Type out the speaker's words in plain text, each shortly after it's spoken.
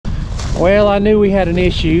Well, I knew we had an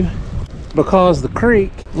issue because the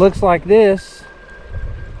creek looks like this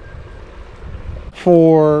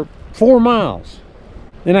for 4 miles.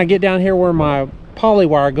 Then I get down here where my poly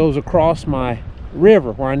wire goes across my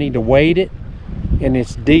river where I need to wade it, and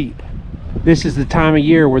it's deep. This is the time of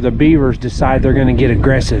year where the beavers decide they're going to get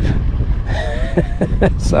aggressive.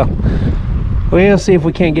 So we'll see if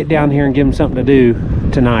we can't get down here and give them something to do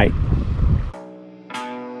tonight.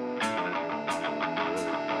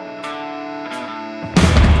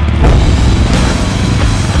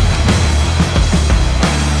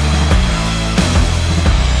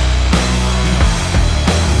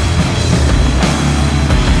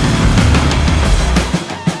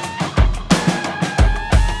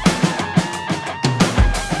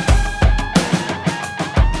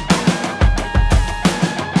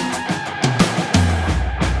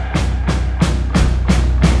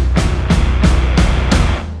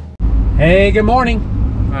 Hey, good morning.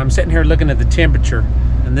 I'm sitting here looking at the temperature,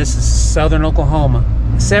 and this is southern Oklahoma.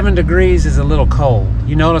 7 degrees is a little cold.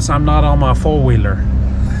 You notice I'm not on my four-wheeler.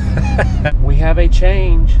 We have a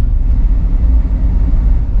change.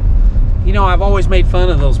 You know, I've always made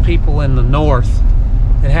fun of those people in the north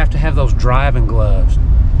that have to have those driving gloves.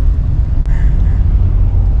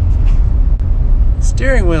 The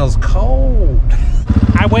steering wheel's cold.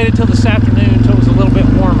 I waited till this afternoon until it was a little bit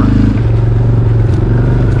warmer.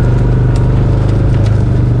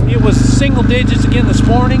 It was single digits again this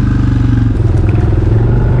morning,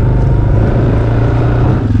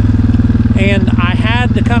 and I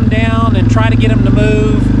had to come down and try to get them to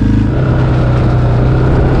move.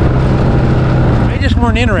 They just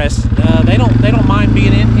weren't interested. They don't mind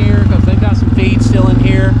being in here because they've got some feed still in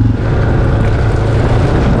here.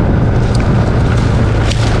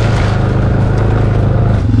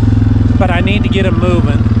 But I need to get them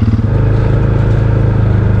moving.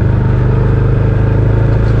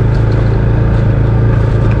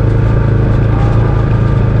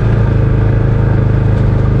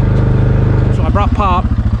 Pop,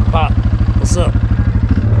 what's up?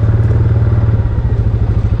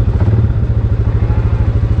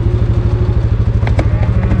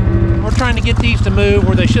 We're trying to get these to move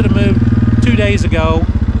where they should have moved 2 days ago.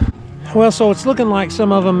 Well, so it's looking like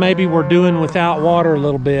some of them maybe were doing without water a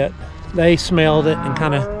little bit. They smelled it and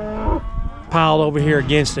kind of piled over here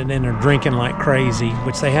against it, and then they're drinking like crazy,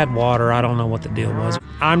 which they had water. I don't know what the deal was.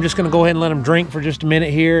 I'm just going to go ahead and let them drink for just a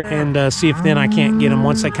minute here and see if then I can't get them.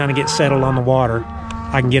 Once they kind of get settled on the water,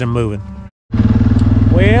 I can get them moving.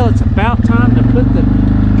 Well, it's about time to put the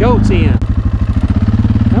goats in.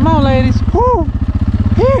 Come on, ladies. Woo!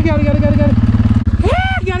 Here, got it. Here, got it.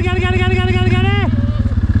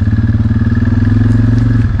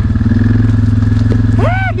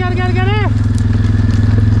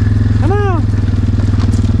 Come on.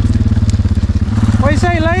 What do you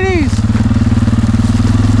say, ladies?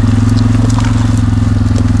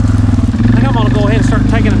 I think I'm gonna go ahead and start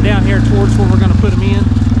taking them down here towards where we're gonna put them in.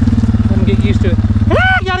 Let them get used to it.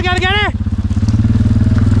 Got it.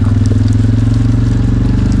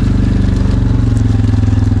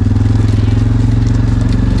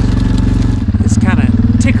 It's kind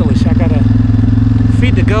of ticklish. I gotta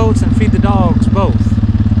feed the goats and feed the dogs both.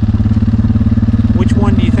 Which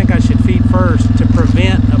one do you think I should feed first to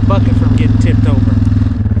prevent a bucket from getting tipped over?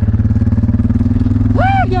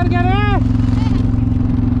 Got it.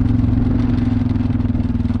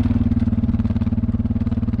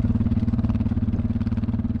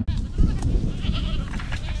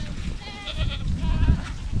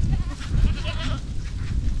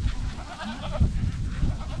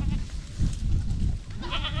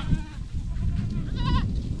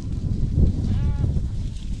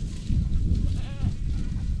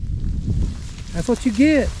 That's what you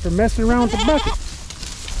get for messing around with the bucket.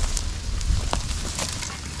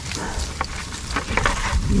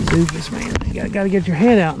 You do this, man. You gotta get your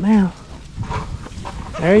head out now.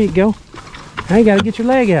 There you go. Now you gotta get your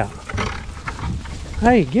leg out.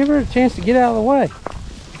 Hey, give her a chance to get out of the way.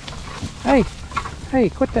 Hey,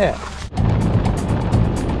 quit that.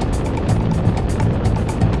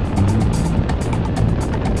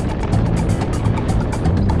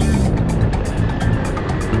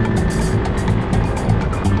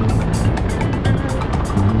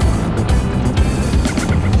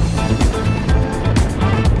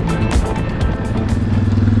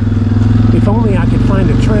 If only I could find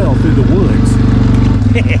a trail through the woods.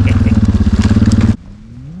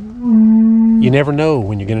 You never know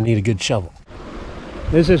when you're going to need a good shovel.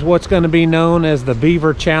 This is what's going to be known as the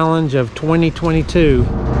Beaver Challenge of 2022.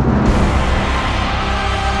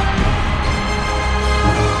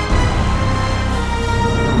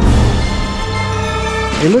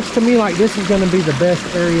 It looks to me like this is going to be the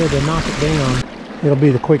best area to knock it down. It'll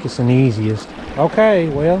be the quickest and easiest. Okay,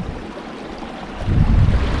 well,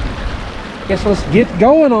 guess let's get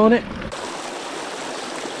going on it.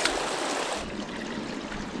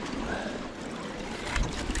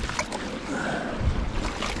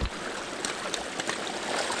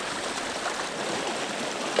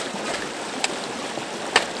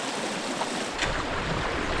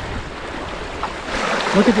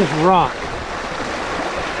 Look at this rock.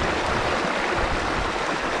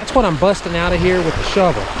 That's what I'm busting out of here with the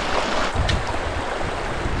shovel.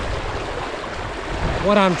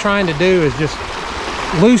 What I'm trying to do is just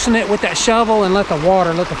loosen it with that shovel and let the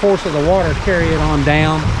force of the water carry it on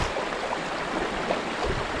down.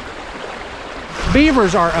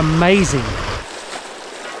 Beavers are amazing.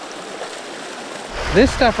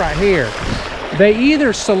 This stuff right here, they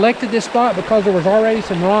either selected this spot because there was already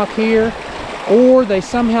some rock here, or they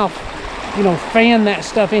somehow, you know, fan that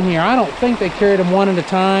stuff in here. I don't think they carried them one at a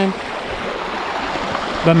time,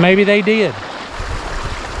 but maybe they did.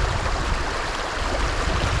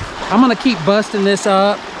 I'm gonna keep busting this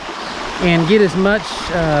up and get as much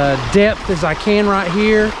depth as I can right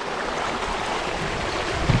here.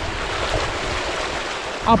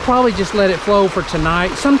 I'll probably just let it flow for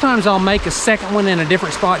tonight. Sometimes I'll make a second one in a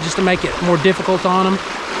different spot just to make it more difficult on them.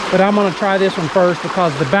 But I'm gonna try this one first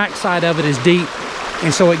because the backside of it is deep,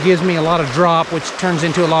 and so it gives me a lot of drop, which turns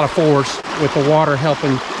into a lot of force with the water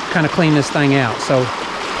helping kind of clean this thing out. So,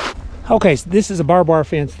 okay, so this is a barbed wire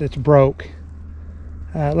fence that's broke.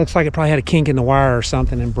 It looks like it probably had a kink in the wire or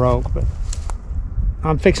something and broke, but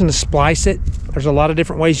I'm fixing to splice it. There's a lot of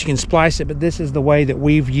different ways you can splice it, but this is the way that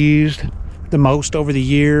we've used the most over the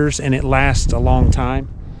years, and it lasts a long time.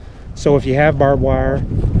 So if you have barbed wire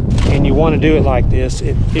and you want to do it like this,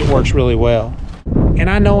 it works really well. And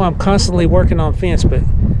I know I'm constantly working on fence, but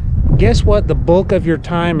guess what the bulk of your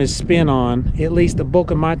time is spent on? At least the bulk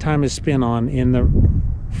of my time is spent on in the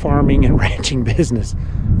farming and ranching business.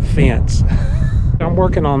 Fence. I'm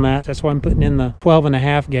working on that. That's why I'm putting in the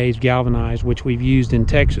 12.5 gauge galvanized, which we've used in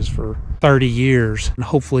Texas for 30 years. And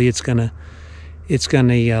hopefully it's gonna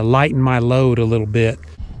lighten my load a little bit.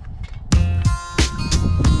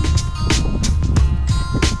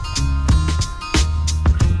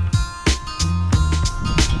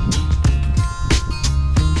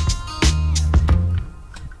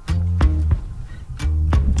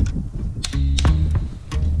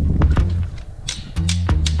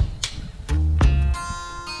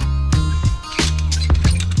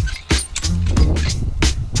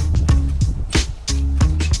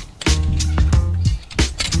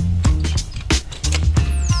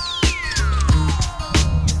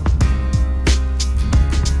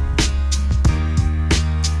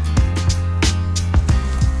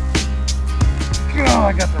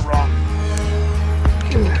 I got the rock.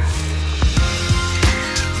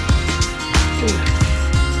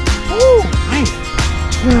 Oh, man.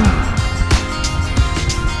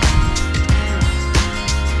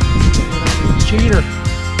 Cheater.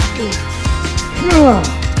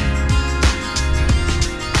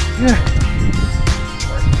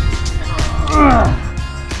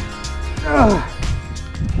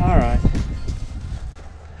 All right.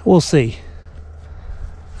 We'll see.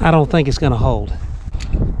 I don't think it's going to hold.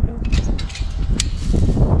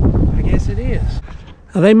 It is.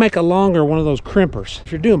 Now they make a longer one of those crimpers.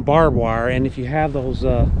 If you're doing barbed wire, and if you have those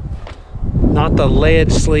not the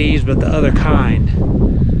lead sleeves but the other kind,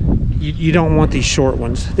 you don't want these short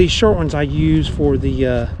ones. These short ones I use for the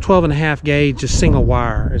 12.5 gauge, just single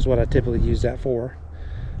wire is what I typically use that for.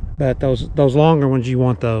 But those longer ones, you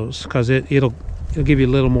want those because it'll give you a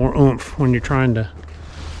little more oomph when you're trying to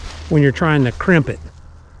crimp it.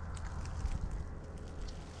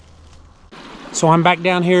 So I'm back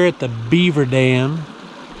down here at the Beaver Dam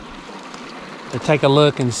to take a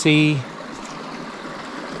look and see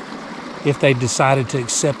if they decided to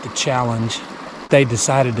accept the challenge. They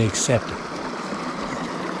decided to accept it.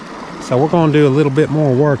 So we're going to do a little bit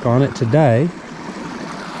more work on it today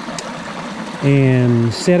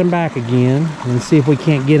and set them back again and see if we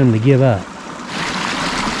can't get them to give up.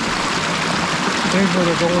 There's where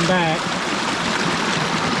they're going back.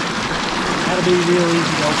 That'll be real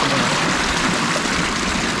easy to open up.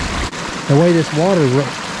 The way this water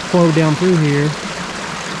flowed down through here,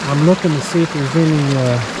 I'm looking to see if there's any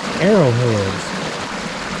arrowheads.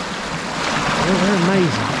 They're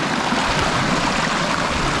amazing.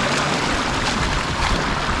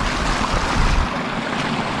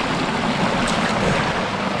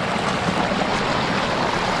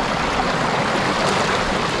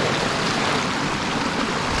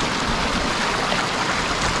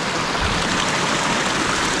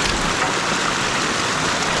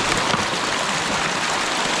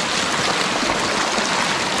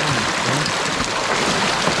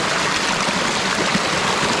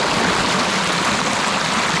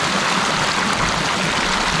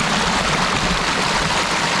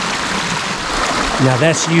 Now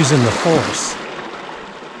that's using the force.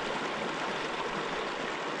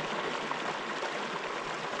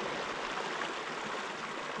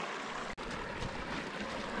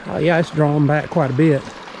 Oh yeah, it's drawn back quite a bit.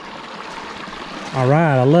 All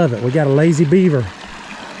right, I love it. We got a lazy beaver.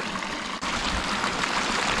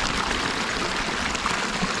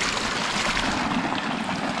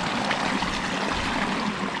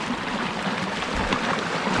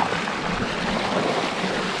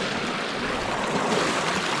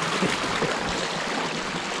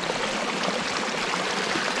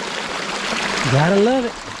 Gotta love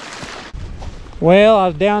it. Well, I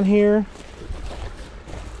was down here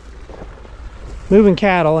moving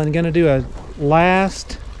cattle and gonna do a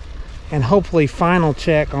last and hopefully final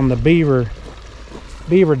check on the beaver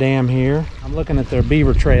dam here. I'm looking at their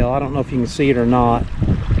beaver trail. I don't know if you can see it or not.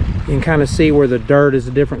 You can kind of see where the dirt is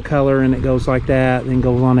a different color and it goes like that, then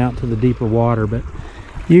goes on out to the deeper water. But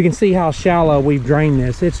you can see how shallow we've drained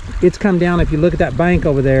this. It's come down. If you look at that bank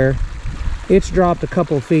over there, it's dropped a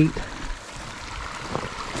couple of feet.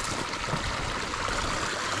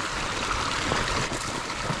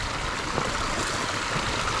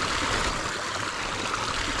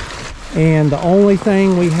 And the only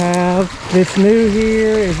thing we have that's new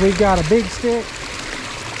here is we've got a big stick.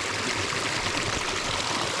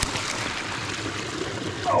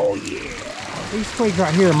 Oh yeah. These twigs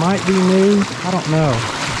right here might be new. I don't know.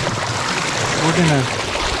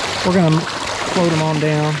 We're gonna float them on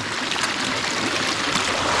down.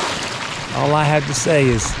 All I have to say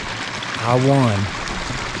is I won.